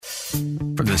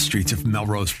the streets of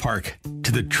Melrose Park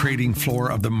to the trading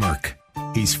floor of the Merc,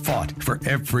 he's fought for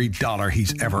every dollar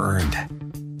he's ever earned.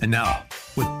 And now,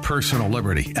 with personal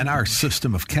liberty and our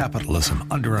system of capitalism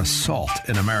under assault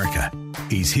in America,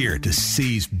 he's here to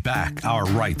seize back our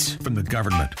rights from the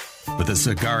government. With a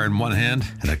cigar in one hand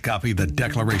and a copy of the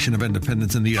Declaration of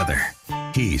Independence in the other,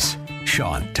 he's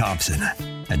Shaun Thompson.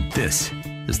 And this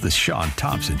is the Shaun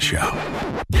Thompson Show.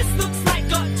 This looks like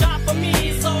a job for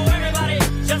me, so everybody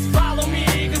just follow me,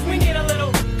 because we need a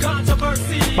little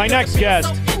controversy. My next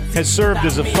guest has served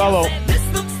as a fellow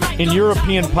in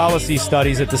European Policy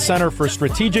Studies at the Center for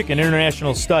Strategic and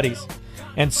International Studies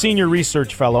and senior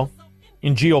research fellow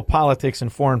in geopolitics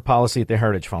and foreign policy at the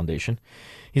Heritage Foundation.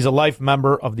 He's a life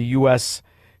member of the U.S.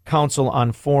 Council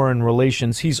on Foreign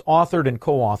Relations. He's authored and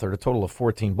co-authored a total of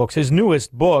 14 books. His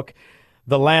newest book,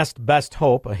 The Last Best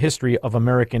Hope, A History of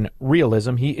American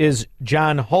Realism. He is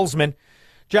John Hulsman.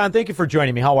 John, thank you for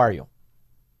joining me. How are you?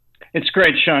 It's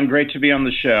great, Shaun. Great to be on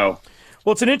the show.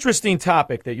 Well, it's an interesting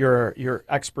topic that your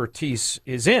expertise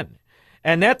is in.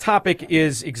 And that topic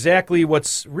is exactly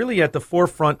what's really at the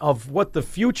forefront of what the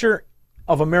future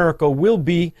of America will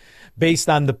be based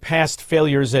on the past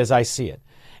failures as I see it.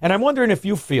 And I'm wondering if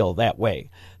you feel that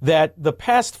way, that the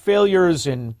past failures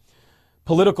in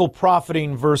political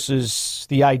profiting versus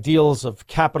the ideals of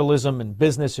capitalism and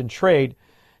business and trade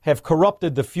have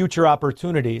corrupted the future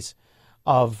opportunities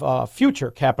of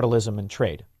future capitalism and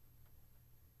trade.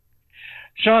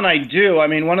 Shaun, I do. I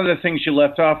mean, one of the things you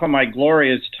left off on my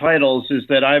glorious titles is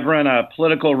that I've run a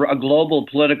global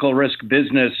political risk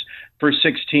business for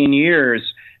 16 years.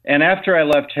 And after I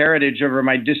left Heritage over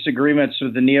my disagreements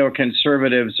with the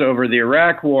neoconservatives over the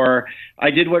Iraq War, I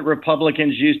did what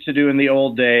Republicans used to do in the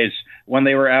old days when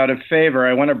they were out of favor.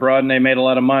 I went abroad and they made a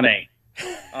lot of money.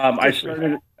 I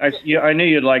knew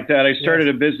you'd like that. I started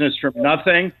a business from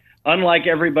nothing. Unlike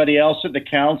everybody else at the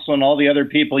council and all the other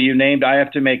people you named, I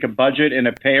have to make a budget and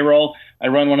a payroll. I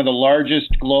run one of the largest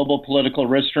global political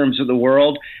risk firms of the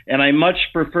world, and I much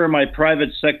prefer my private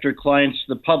sector clients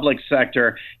to the public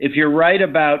sector. If you're right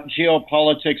about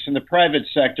geopolitics in the private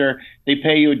sector, they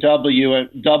pay you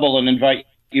double and invite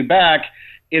you back.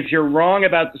 If you're wrong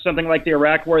about something like the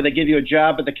Iraq War, they give you a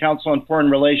job at the Council on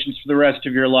Foreign Relations for the rest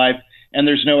of your life, and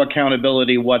there's no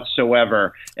accountability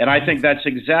whatsoever. And I think that's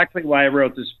exactly why I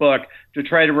wrote this book, to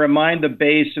try to remind the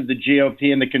base of the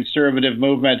GOP and the conservative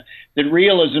movement that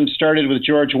realism started with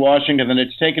George Washington, and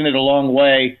it's taken it a long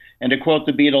way. And to quote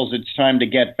the Beatles, it's time to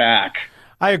get back.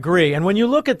 I agree. And when you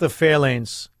look at the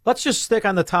failings, let's just stick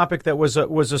on the topic that was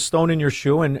a stone in your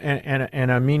shoe and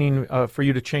a meaning for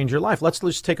you to change your life. Let's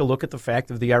just take a look at the fact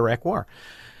of the Iraq War.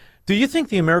 Do you think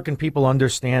the American people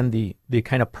understand the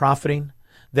kind of profiting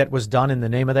that was done in the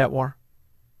name of that war?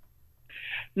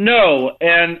 No,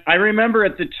 and I remember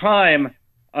at the time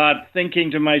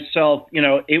thinking to myself,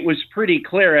 it was pretty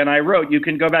clear, and I wrote, you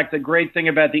can go back, the great thing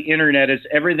about the internet is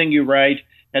everything you write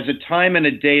has a time and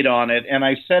a date on it, and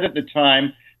I said at the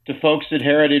time to folks at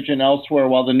Heritage and elsewhere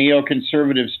while the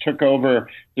neoconservatives took over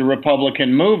the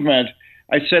Republican movement,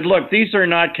 I said, look, these are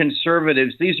not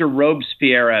conservatives, these are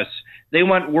Robespierreists. They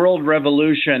want world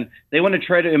revolution. They want to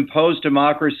try to impose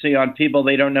democracy on people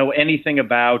they don't know anything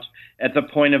about at the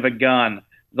point of a gun.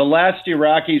 The last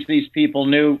Iraqis these people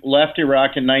knew left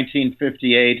Iraq in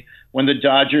 1958 when the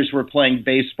Dodgers were playing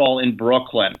baseball in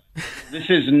Brooklyn. This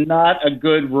is not a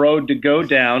good road to go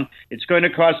down. It's going to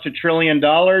cost $1 trillion.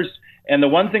 And the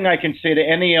one thing I can say to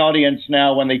any audience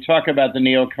now when they talk about the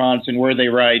neocons and where they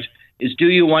write is, do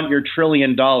you want your $1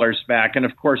 trillion back? And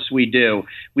of course we do.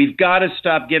 We've got to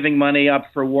stop giving money up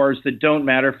for wars that don't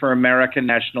matter for American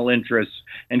national interests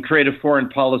and create a foreign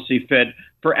policy fit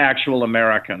for actual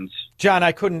Americans. John,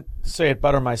 I couldn't say it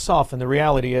better myself. And the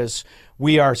reality is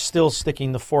we are still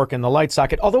sticking the fork in the light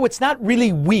socket, although it's not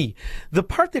really we. The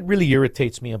part that really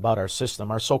irritates me about our system,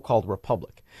 our so-called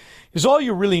republic, is all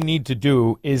you really need to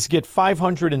do is get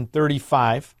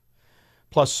 535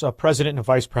 plus president and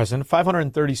vice president,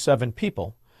 537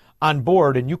 people on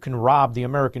board, and you can rob the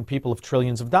American people of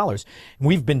trillions of dollars. And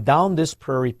we've been down this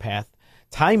prairie path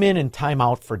time in and time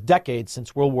out for decades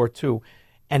since World War II,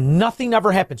 and nothing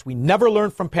ever happens. We never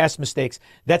learn from past mistakes.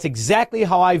 That's exactly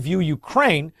how I view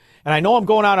Ukraine, and I know I'm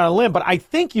going out on a limb, but I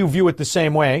think you view it the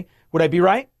same way. Would I be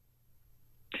right?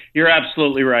 You're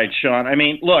absolutely right, Shaun. I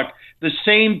mean, look, the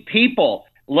same people,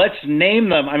 let's name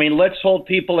them. I mean, let's hold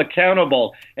people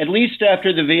accountable. At least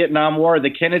after the Vietnam War, the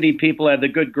Kennedy people had the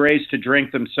good grace to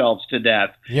drink themselves to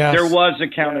death. Yes. There was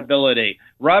accountability.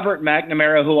 Robert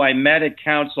McNamara, who I met at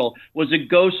council, was a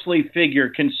ghostly figure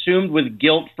consumed with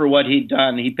guilt for what he'd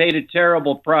done. He paid a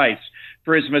terrible price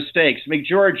for his mistakes.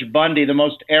 McGeorge Bundy, the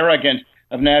most arrogant,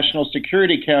 of National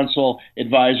Security Council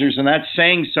advisors, and that's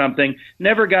saying something,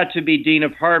 never got to be dean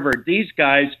of Harvard. These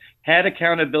guys had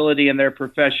accountability in their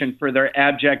profession for their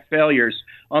abject failures.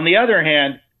 On the other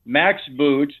hand, Max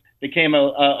Boot became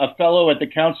a fellow at the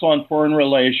Council on Foreign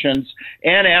Relations.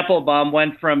 Ann Applebaum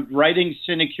went from writing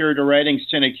sinecure to writing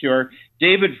sinecure.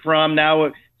 David Frum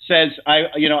now says,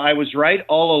 I was right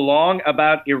all along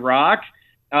about Iraq.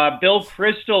 Bill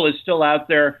Kristol is still out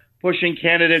there pushing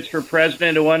candidates for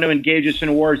president who want to engage us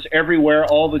in wars everywhere,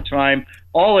 all the time,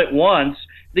 all at once.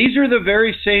 These are the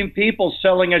very same people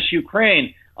selling us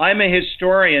Ukraine. I'm a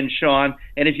historian, Shaun,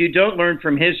 and if you don't learn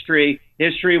from history,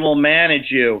 history will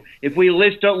manage you. If we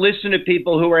don't listen to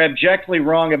people who are abjectly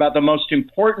wrong about the most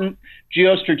important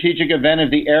geostrategic event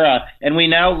of the era, and we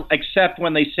now accept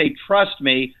when they say, trust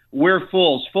me, we're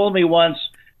fools. Fool me once,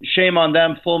 shame on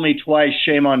them. Fool me twice,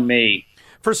 shame on me.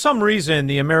 For some reason,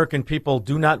 the American people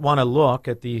do not want to look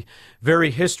at the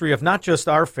very history of not just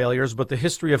our failures, but the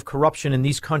history of corruption in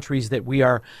these countries that we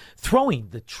are throwing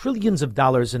the trillions of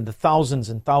dollars into thousands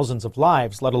and thousands of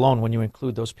lives, let alone when you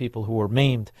include those people who were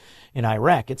maimed in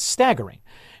Iraq. It's staggering.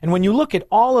 And when you look at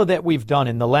all of that we've done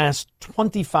in the last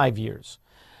 25 years,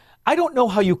 I don't know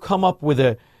how you come up with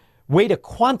a way to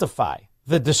quantify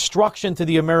the destruction to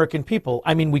the American people.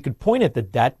 I mean, we could point at the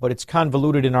debt, but it's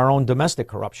convoluted in our own domestic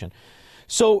corruption.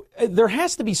 So there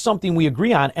has to be something we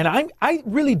agree on. And I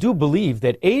really do believe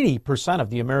that 80% of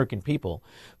the American people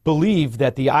believe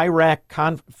that the Iraq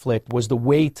conflict was the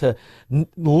way to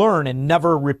learn and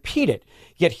never repeat it.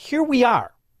 Yet here we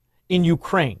are in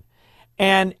Ukraine.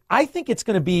 And I think it's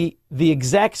going to be the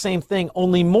exact same thing,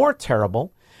 only more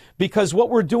terrible, because what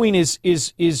we're doing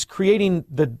is creating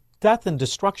the death and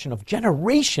destruction of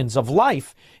generations of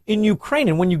life in Ukraine.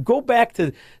 And when you go back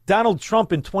to Donald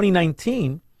Trump in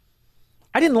 2019,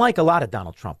 I didn't like a lot of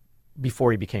Donald Trump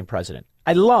before he became president.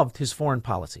 I loved his foreign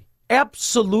policy.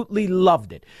 Absolutely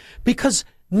loved it. Because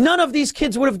none of these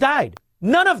kids would have died.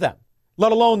 None of them.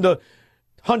 Let alone the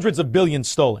hundreds of billions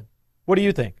stolen. What do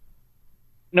you think?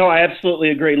 No, I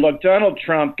absolutely agree. Look, Donald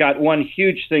Trump got one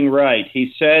huge thing right.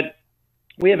 He said,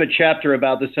 we have a chapter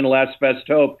about this in Last Best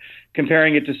Hope,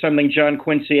 comparing it to something John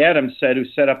Quincy Adams said, who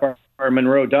set up our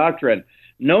Monroe Doctrine.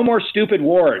 No more stupid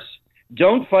wars.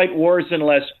 Don't fight wars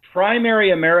unless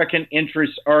primary American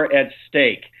interests are at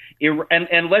stake.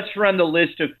 And let's run the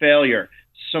list of failure.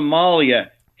 Somalia,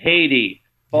 Haiti,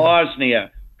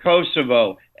 Bosnia,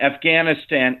 Kosovo,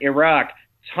 Afghanistan, Iraq.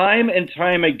 Time and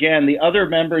time again, the other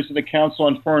members of the Council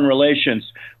on Foreign Relations,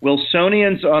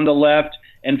 Wilsonians on the left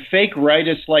and fake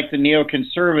rightists like the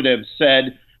neoconservatives,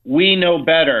 said, we know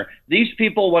better. These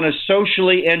people want to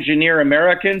socially engineer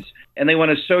Americans, and they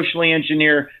want to socially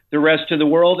engineer the rest of the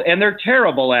world, and they're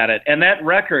terrible at it. And that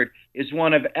record is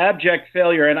one of abject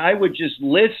failure. And I would just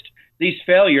list these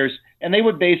failures, and they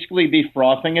would basically be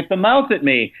frothing at the mouth at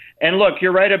me. And look,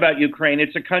 you're right about Ukraine.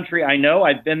 It's a country I know.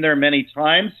 I've been there many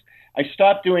times. I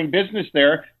stopped doing business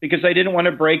there because I didn't want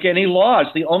to break any laws.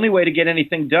 The only way to get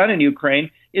anything done in Ukraine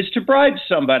is to bribe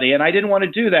somebody, and I didn't want to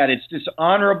do that. It's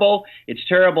dishonorable. It's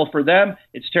terrible for them.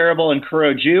 It's terrible and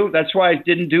corrodes you. That's why I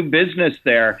didn't do business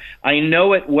there. I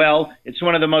know it well. It's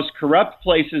one of the most corrupt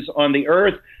places on the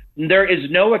earth. There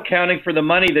is no accounting for the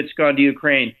money that's gone to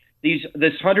Ukraine.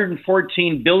 This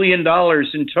 $114 billion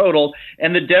in total,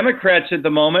 and the Democrats at the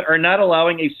moment are not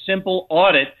allowing a simple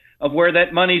audit of where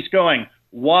that money's going.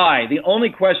 Why? The only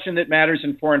question that matters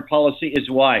in foreign policy is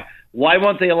why. Why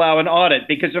won't they allow an audit?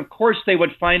 Because, of course, they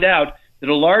would find out that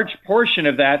a large portion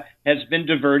of that has been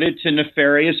diverted to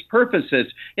nefarious purposes.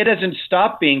 It hasn't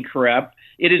stopped being corrupt.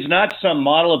 It is not some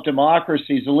model of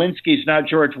democracy. Zelensky's not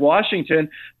George Washington.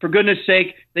 For goodness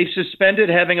sake, they suspended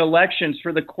having elections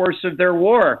for the course of their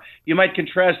war. You might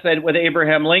contrast that with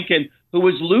Abraham Lincoln, who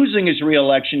was losing his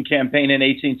reelection campaign in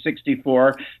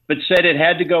 1864, but said it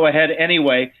had to go ahead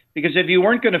anyway, because if you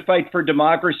weren't going to fight for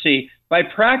democracy by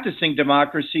practicing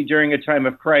democracy during a time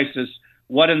of crisis,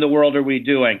 what in the world are we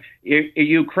doing?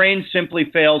 Ukraine simply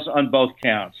fails on both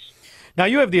counts. Now,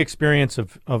 you have the experience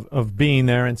of being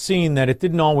there and seeing that it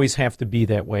didn't always have to be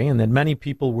that way, and that many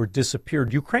people were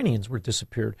disappeared. Ukrainians were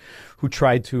disappeared who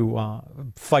tried to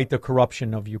fight the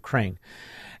corruption of Ukraine.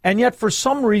 And yet, for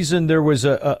some reason, there was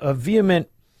a vehement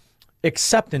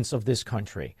acceptance of this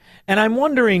country. And I'm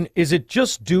wondering, is it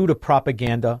just due to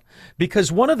propaganda?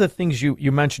 Because one of the things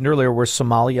you mentioned earlier were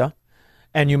Somalia,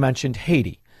 and you mentioned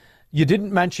Haiti. You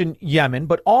didn't mention Yemen,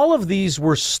 but all of these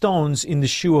were stones in the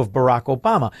shoe of Barack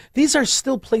Obama. These are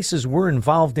still places we're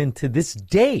involved in to this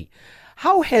day.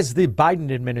 How has the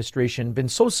Biden administration been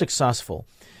so successful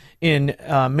in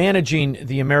managing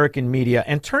the American media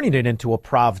and turning it into a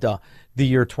Pravda the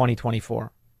year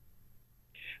 2024?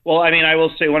 Well, I mean, I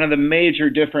will say one of the major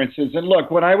differences, and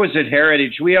look, when I was at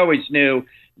Heritage, we always knew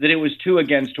that it was 2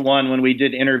 against 1 when we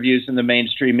did interviews in the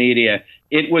mainstream media.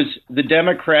 It was the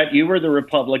Democrat, you were the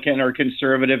Republican or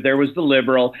conservative, there was the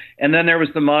liberal, and then there was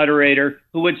the moderator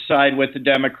who would side with the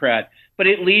Democrat. But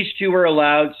at least you were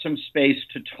allowed some space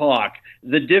to talk.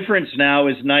 The difference now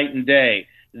is night and day.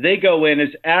 They go in as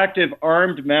active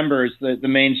armed members, the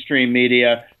mainstream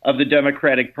media of the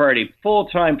Democratic Party,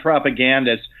 full-time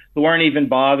propagandists who aren't even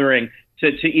bothering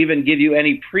to even give you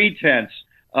any pretense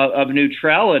of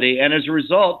neutrality. And as a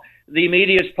result, the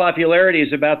media's popularity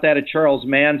is about that of Charles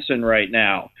Manson right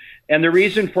now. And the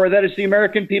reason for that is the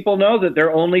American people know that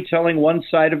they're only telling one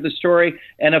side of the story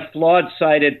and a flawed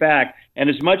side at back. And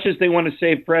as much as they want to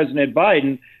save President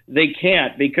Biden, they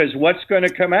can't, because what's going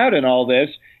to come out in all this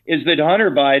is that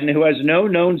Hunter Biden, who has no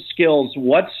known skills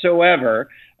whatsoever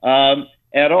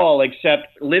at all,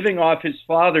 except living off his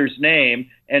father's name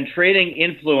and trading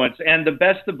influence. And the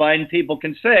best the Biden people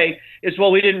can say is,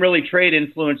 well, we didn't really trade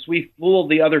influence. We fooled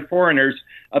the other foreigners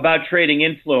about trading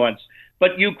influence.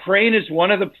 But Ukraine is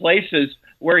one of the places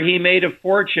where he made a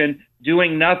fortune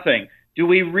doing nothing. Do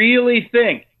we really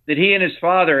think that he and his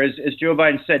father, as Joe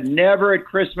Biden said, never at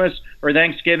Christmas or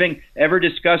Thanksgiving ever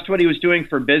discussed what he was doing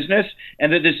for business,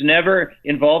 and that this never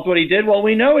involved what he did? Well,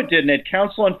 we know it didn't. At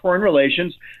Council on Foreign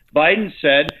Relations, Biden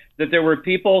said that there were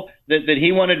people that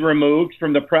he wanted removed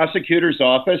from the prosecutor's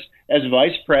office as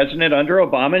vice president under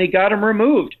Obama, and he got them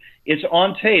removed. It's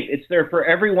on tape. It's there for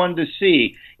everyone to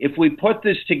see. If we put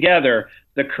this together,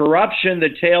 the corruption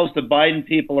that tails the Biden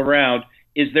people around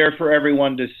is there for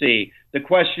everyone to see. The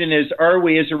question is, are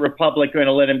we as a republic going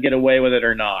to let him get away with it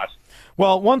or not?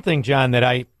 Well, one thing, John, that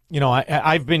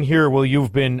I've been here while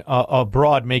you've been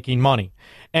abroad making money.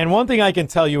 And one thing I can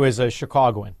tell you as a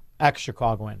Chicagoan,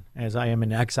 ex-Chicagoan, as I am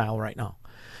in exile right now.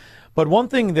 But one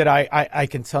thing that I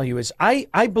can tell you is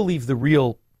I believe the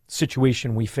real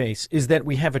situation we face is that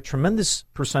we have a tremendous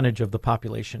percentage of the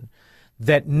population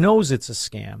that knows it's a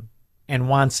scam and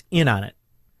wants in on it.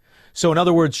 So in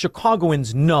other words,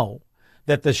 Chicagoans know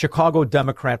that the Chicago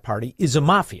Democrat Party is a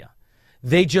mafia.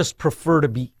 They just prefer to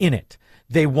be in it.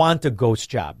 They want a ghost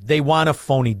job. They want a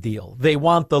phony deal. They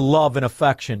want the love and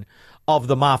affection of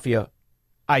the mafia,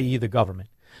 i.e. the government.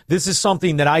 This is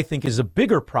something that I think is a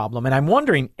bigger problem. And I'm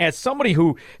wondering, as somebody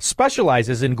who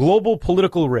specializes in global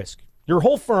political risk, your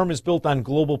whole firm is built on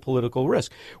global political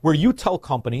risk, where you tell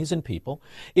companies and people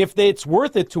if it's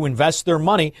worth it to invest their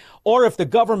money, or if the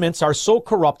governments are so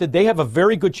corrupted, they have a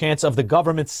very good chance of the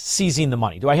governments seizing the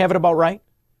money. Do I have it about right?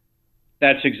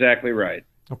 That's exactly right.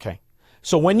 Okay.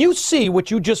 So when you see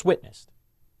what you just witnessed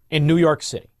in New York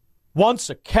City, once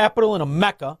a capital and a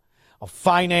mecca of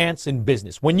finance and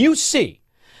business, when you see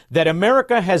that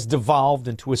America has devolved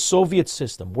into a Soviet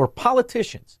system where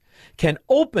politicians can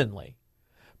openly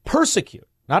persecute,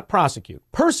 not prosecute,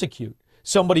 persecute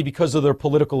somebody because of their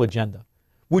political agenda,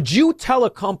 would you tell a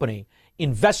company,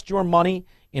 invest your money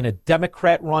in a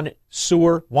Democrat-run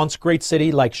sewer, once great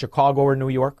city like Chicago or New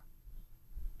York?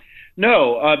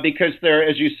 No, because they're,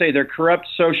 as you say, they're corrupt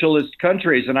socialist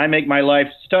countries, and I make my life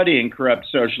studying corrupt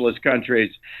socialist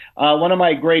countries. One of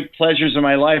my great pleasures in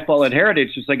my life while at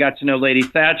Heritage is I got to know Lady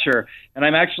Thatcher, and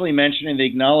I'm actually mentioning the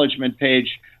acknowledgement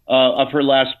page of her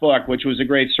last book, which was a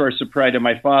great source of pride to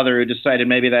my father, who decided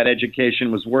maybe that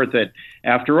education was worth it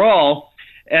after all.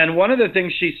 And one of the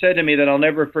things she said to me that I'll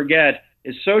never forget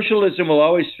is socialism will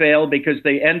always fail because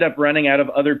they end up running out of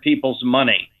other people's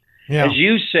money. Yeah. As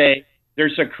you say,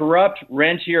 there's a corrupt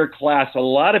rentier class. A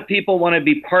lot of people want to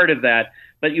be part of that,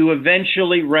 but you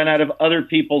eventually run out of other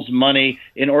people's money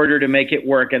in order to make it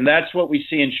work. And that's what we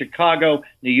see in Chicago,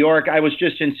 New York. I was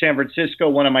just in San Francisco,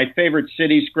 one of my favorite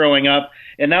cities growing up.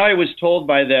 And now I was told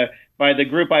by the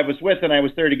group I was with, and I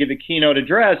was there to give a keynote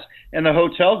address, and the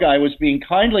hotel guy was being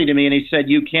kindly to me, and he said,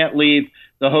 you can't leave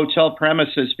the hotel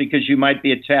premises because you might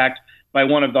be attacked by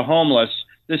one of the homeless.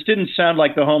 This didn't sound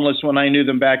like the homeless when I knew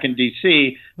them back in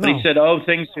D.C., but He said, oh,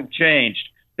 things have changed.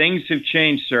 Things have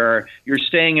changed, sir. You're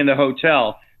staying in the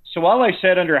hotel. So while I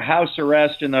sat under house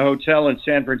arrest in the hotel in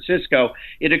San Francisco,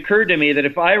 it occurred to me that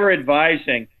if I were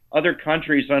advising other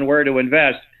countries on where to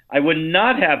invest, I would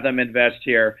not have them invest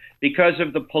here because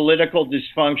of the political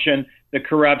dysfunction, the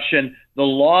corruption, the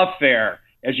lawfare,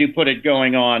 as you put it,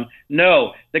 going on.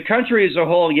 No, the country as a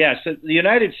whole, yes. The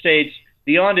United States,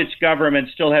 beyond its government,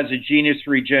 still has a genius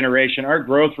regeneration. Our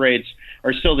growth rates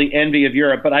are still the envy of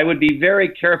Europe, but I would be very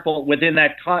careful within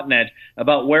that continent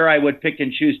about where I would pick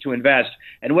and choose to invest.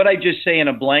 And would I just say in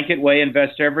a blanket way,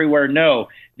 invest everywhere? No.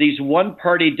 These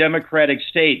one-party democratic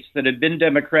states that have been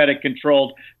democratic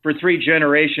controlled for 3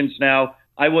 generations now,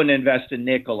 I wouldn't invest a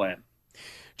nickel in.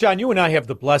 John, you and I have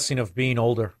the blessing of being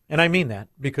older, and I mean that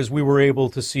because we were able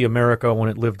to see America when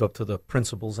it lived up to the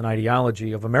principles and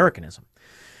ideology of Americanism.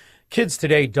 Kids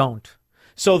today don't.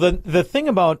 So the thing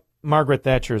about Margaret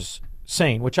Thatcher's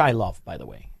saying, which I love, by the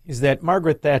way, is that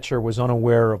Margaret Thatcher was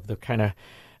unaware of the kind of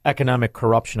economic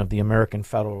corruption of the American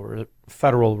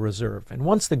Federal Reserve. And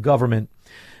once the government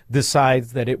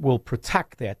decides that it will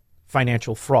protect that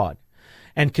financial fraud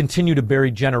and continue to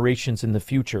bury generations in the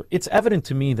future, it's evident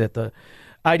to me that the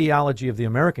ideology of the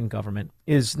American government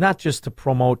is not just to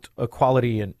promote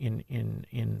equality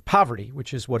in poverty,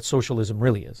 which is what socialism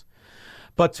really is,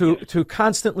 but to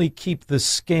constantly keep the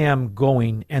scam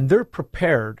going. And they're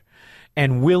prepared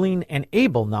and willing and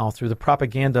able now through the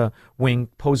propaganda wing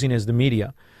posing as the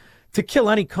media to kill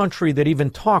any country that even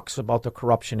talks about the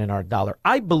corruption in our dollar.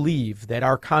 I believe that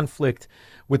our conflict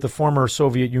with the former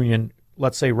Soviet Union,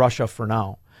 let's say Russia for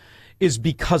now, is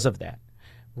because of that.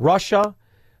 Russia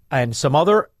and some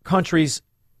other countries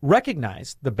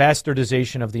recognized the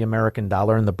bastardization of the American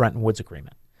dollar in the Bretton Woods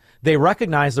Agreement. They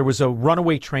recognized there was a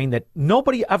runaway train that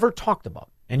nobody ever talked about.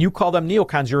 And you call them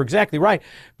neocons, you're exactly right.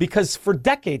 Because for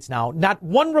decades now, not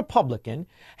one Republican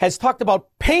has talked about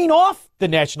paying off the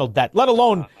national debt, let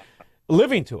alone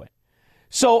living to it.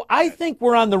 So I think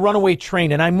we're on the runaway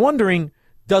train, and I'm wondering,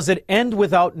 does it end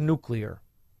without nuclear?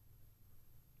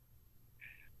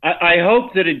 I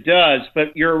hope that it does,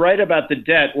 but you're right about the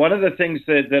debt. One of the things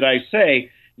that I say,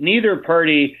 neither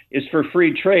party is for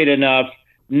free trade enough.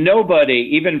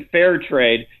 Nobody, even fair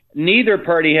trade, neither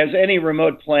party has any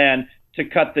remote plan to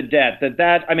cut the debt.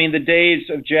 The days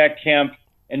of Jack Kemp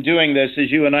and doing this,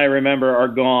 as you and I remember, are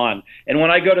gone. And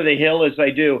when I go to the Hill, as I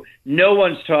do, no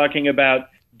one's talking about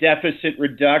deficit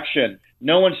reduction.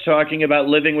 No one's talking about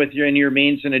living within your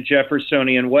means in a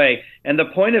Jeffersonian way. And the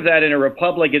point of that in a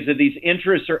republic is that these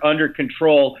interests are under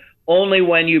control only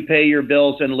when you pay your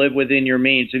bills and live within your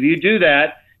means. If you do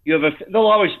that,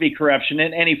 there'll always be corruption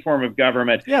in any form of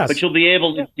government, yes, but you'll be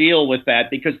able to deal with that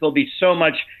because there'll be so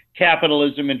much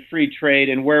capitalism and free trade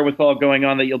and wherewithal going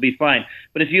on that you'll be fine.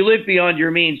 But if you live beyond your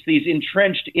means, these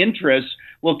entrenched interests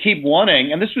will keep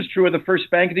wanting. And this was true of the first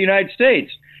Bank of the United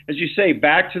States. As you say,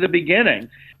 back to the beginning,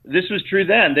 this was true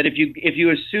then, that if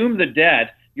you assume the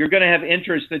debt, you're going to have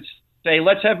interests that say,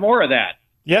 let's have more of that.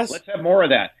 Yes. Let's have more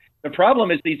of that. The problem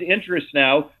is these interests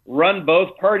now run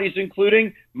both parties,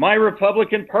 including my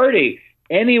Republican Party.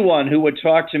 Anyone who would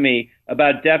talk to me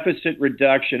about deficit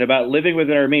reduction, about living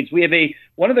within our means,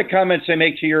 one of the comments I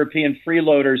make to European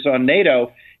freeloaders on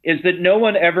NATO is that no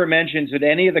one ever mentions at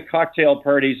any of the cocktail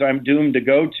parties I'm doomed to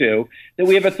go to that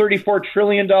we have a $34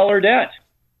 trillion debt,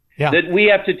 that we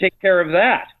have to take care of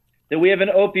that we have an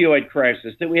opioid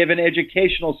crisis, that we have an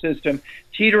educational system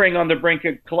teetering on the brink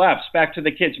of collapse. Back to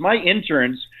the kids. My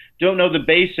interns don't know the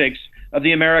basics of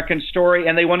the American story,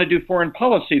 and they want to do foreign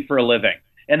policy for a living.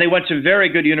 And they went to very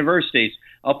good universities.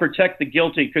 I'll protect the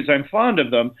guilty because I'm fond of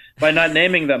them by not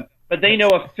naming them. But they know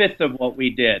a fifth of what we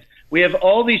did. We have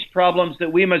all these problems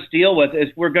that we must deal with if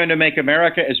we're going to make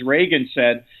America, as Reagan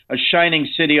said, a shining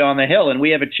city on the hill. And we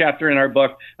have a chapter in our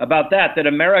book about that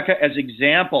America as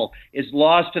example is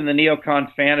lost in the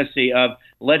neocon fantasy of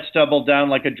let's double down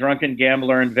like a drunken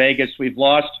gambler in Vegas. We've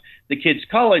lost the kids'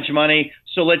 college money,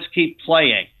 so let's keep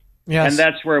playing. Yes. And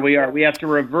that's where we are. We have to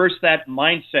reverse that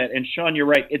mindset. And Shaun, you're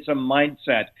right. It's a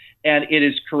mindset, and it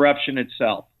is corruption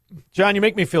itself. John, you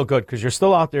make me feel good because you're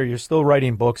still out there, you're still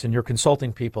writing books, and you're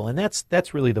consulting people, and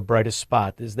that's really the brightest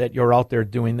spot, is that you're out there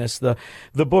doing this. The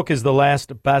book is The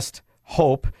Last Best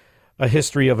Hope, A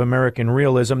History of American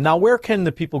Realism. Now, where can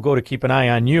the people go to keep an eye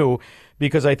on you?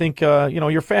 Because I think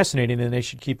you're fascinating, and they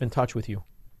should keep in touch with you.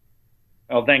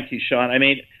 Oh, thank you, Shaun.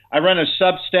 I run a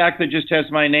Substack that just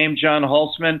has my name, John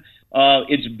Holtzman.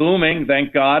 It's booming,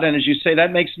 thank God. And as you say,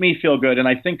 that makes me feel good. And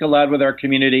I think aloud with our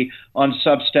community on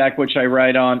Substack, which I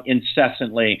write on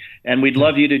incessantly. And we'd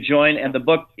love you to join. And the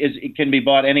book it can be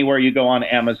bought anywhere you go on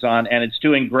Amazon. And it's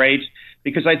doing great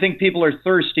because I think people are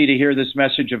thirsty to hear this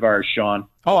message of ours, Shaun.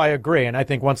 Oh, I agree. And I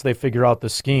think once they figure out the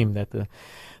scheme, that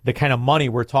the kind of money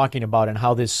we're talking about and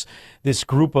how this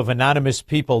group of anonymous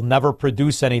people never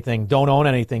produce anything, don't own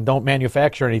anything, don't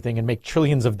manufacture anything, and make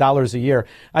trillions of dollars a year.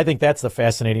 I think that's the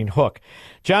fascinating hook.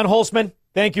 John Holtzman,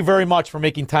 thank you very much for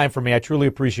making time for me. I truly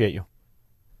appreciate you.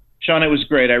 Shaun, it was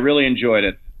great. I really enjoyed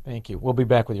it. Thank you. We'll be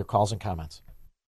back with your calls and comments.